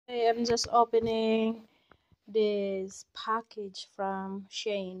I am just opening this package from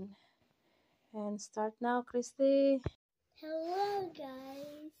Shein. And start now, Christy. Hello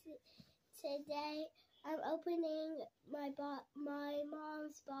guys. Today I'm opening my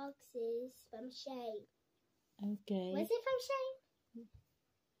mom's boxes from Shein. Okay. Was it from Shein?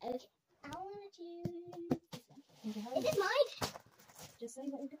 Okay. I want to choose this one. Is this mine? Just say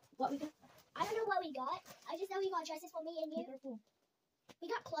what we got. I don't know what we got. I just know we got dresses for me and you. Be careful. We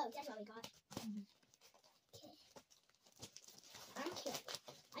got clothes. That's what we got. Okay. I'm curious.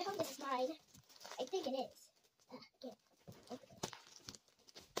 I hope this is mine. I think it is. Okay. Open it.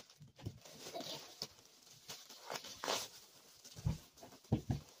 Okay.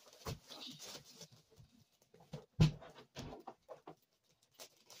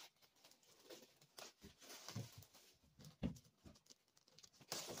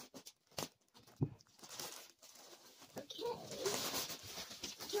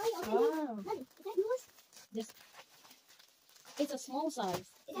 Wow. Honey, is that yours? Yes. It's a small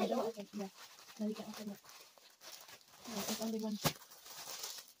size. Is that yours? Okay. Yeah. Now we can open it. Yeah, it's only one.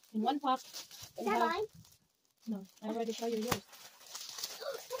 In one pack. Is that mine? No, I already show you yours.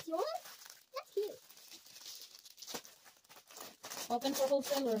 That's yours? That's cute. Open for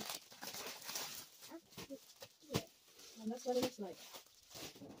wholesaler. Yeah. And that's what it looks like.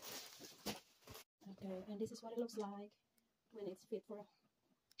 Okay, and this is what it looks like when it's fit for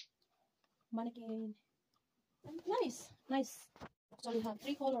mannequin. And nice. Actually, have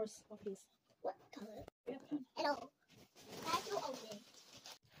 3 colors of this. What color? Yeah. Hello. That's your open.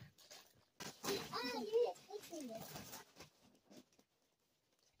 Ah, you need to fix it.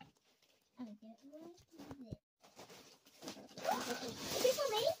 Is this for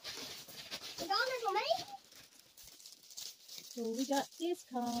me? The $1 for me? So we got this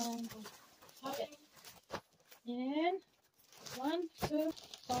kind of pocket. And 1, 2,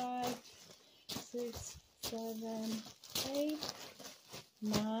 5, 6, 7, 8,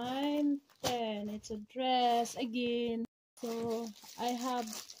 9, 10. It's a dress again. So I have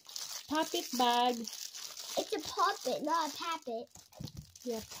poppet bag. It's a poppet, not a pappet.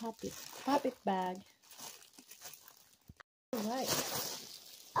 Yeah, poppet bag. Alright.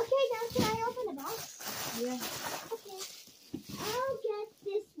 Okay, now can I open the box? Yeah. Okay. I'll get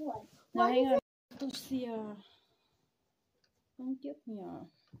this one. Now What hang is on. it? To see ang cute niya.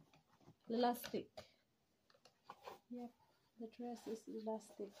 Elastic. Yep, the dress is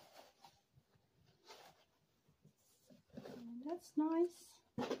elastic. And that's nice.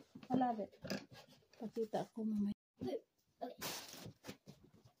 I love it. Pakita ko mamaya. Okay. That's it.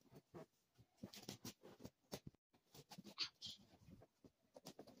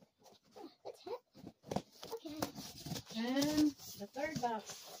 Okay. And the third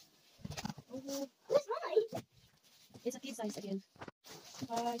box. Oh, Where's mine? it's a kid size again.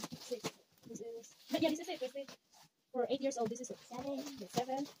 5, 6. This is. But yeah, this is it. This is for 8 years old. This is it. 7,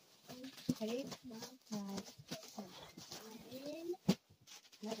 7, 8, 9, 9,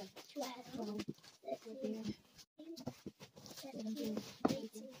 11, 12, 12, 13, 17, 18,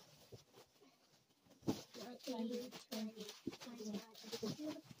 19, 20,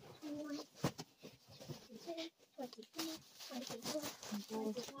 21,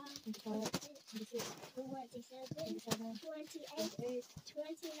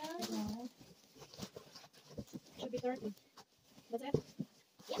 should be 30. That's it?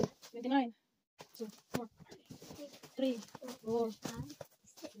 Yeah. 29. 2, 4, 3, 4, 5,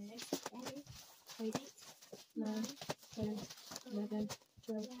 6, 7, 8, 9, 10, 11,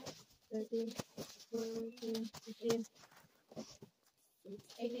 12, 13, 14, 15,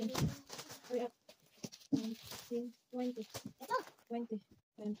 18. Hurry up. 19, 20. 20.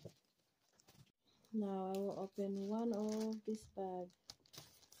 20. Now I will open one of this bag.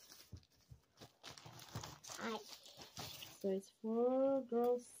 Hi. So it's for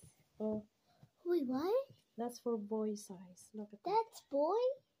girls. Oh, Wait, what? that's for boy size. Look at that. That's boy?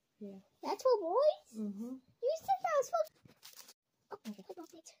 Yeah. That's for boys? Mm-hmm. You said that was for... Okay, Okay. I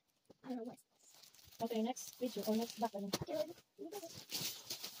got it. I don't know what's this. Okay, next picture or next bag. I mean. Okay,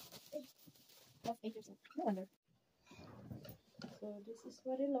 That's 8 years old. No wonder. So this is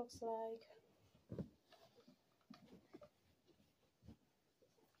what it looks like.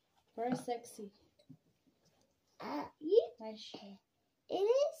 Very sexy. Yeah, Nice shape. it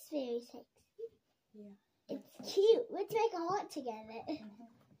is very sexy. Yeah. It's cute. Let's make a heart together.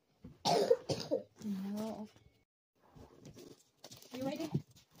 No. Are you ready?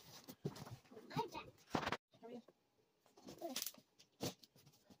 I'm back. Hurry up.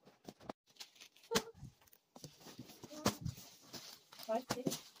 5,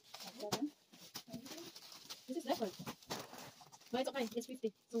 6, 7. This is different. But it's okay. It's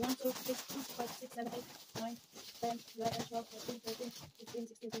 50. So 1, 2, 3, 4, 5, 6, 7, 8, 9, 10, 11, 12, 13, 14, 15,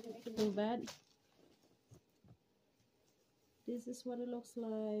 16, 17, 18. Too bad. This is what it looks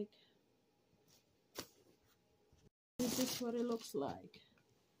like. This is what it looks like.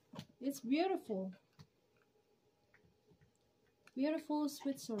 It's beautiful. Beautiful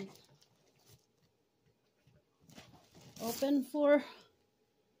sweatshirt. Open for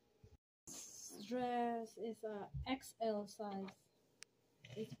dress is a XL size.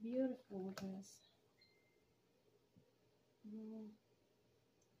 It's beautiful dress.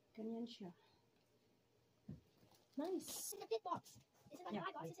 Ganyan siya. Nice. This is a big box. This is like Yeah. a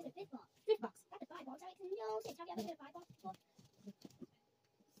 5 box. This is a big box. Big box. That's a 5 box. That makes no sense. Have you ever been a 5 box before?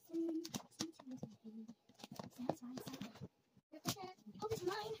 Hope it's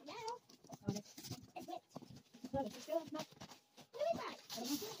mine now. Okay. It's whipped. Well, it's still not. What is that? I don't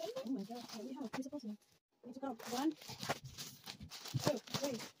know. Oh my god. We have a supposed to. We need to count. 1, 2,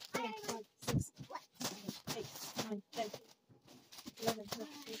 3, 4, 5, 6, 7, 8, 9, 10, 11, 12,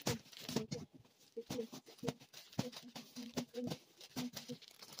 13, 14, 15, 16, 17, 18,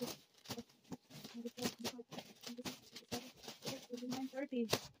 30.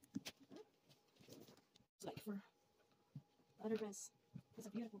 It's like for other dress. It's a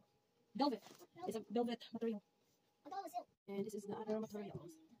beautiful velvet. It's a velvet material. I thought it was silk. And this is the other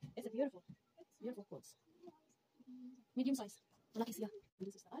materials. It's a beautiful clothes. Medium size. Malaki siya. And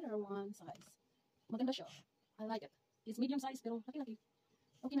this is the other one size. Maganda siya. I like it. It's medium size pero laki-laki.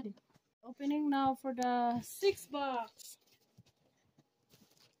 Okay na din. Opening now for the 6 box.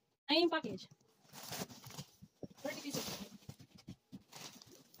 Same package. 30 pieces.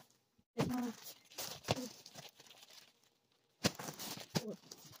 It's 1, 2, 4,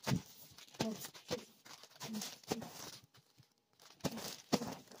 5,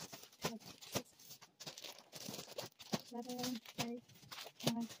 6, 7, 8,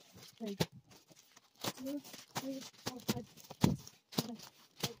 7, 8, 9, 10. 2, 3, 4, 5, 6, 7,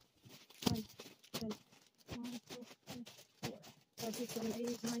 8, 9, 10. 1, 2, 3, 4, 5, 6, 7,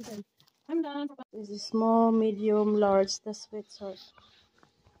 8, 9, 10. I'm done. This is small, medium, large, the sweatshirt.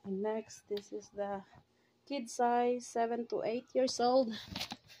 And next, this is the kid size, 7 to 8 years old.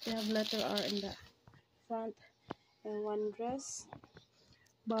 They have letter R in the front. And one dress,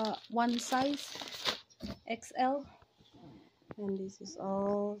 but one size, XL. And this is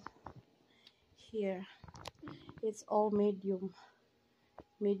all here. It's all medium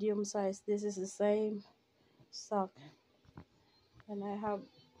size. This is the same stock, and I have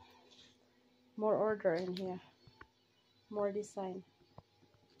more order in here, more design.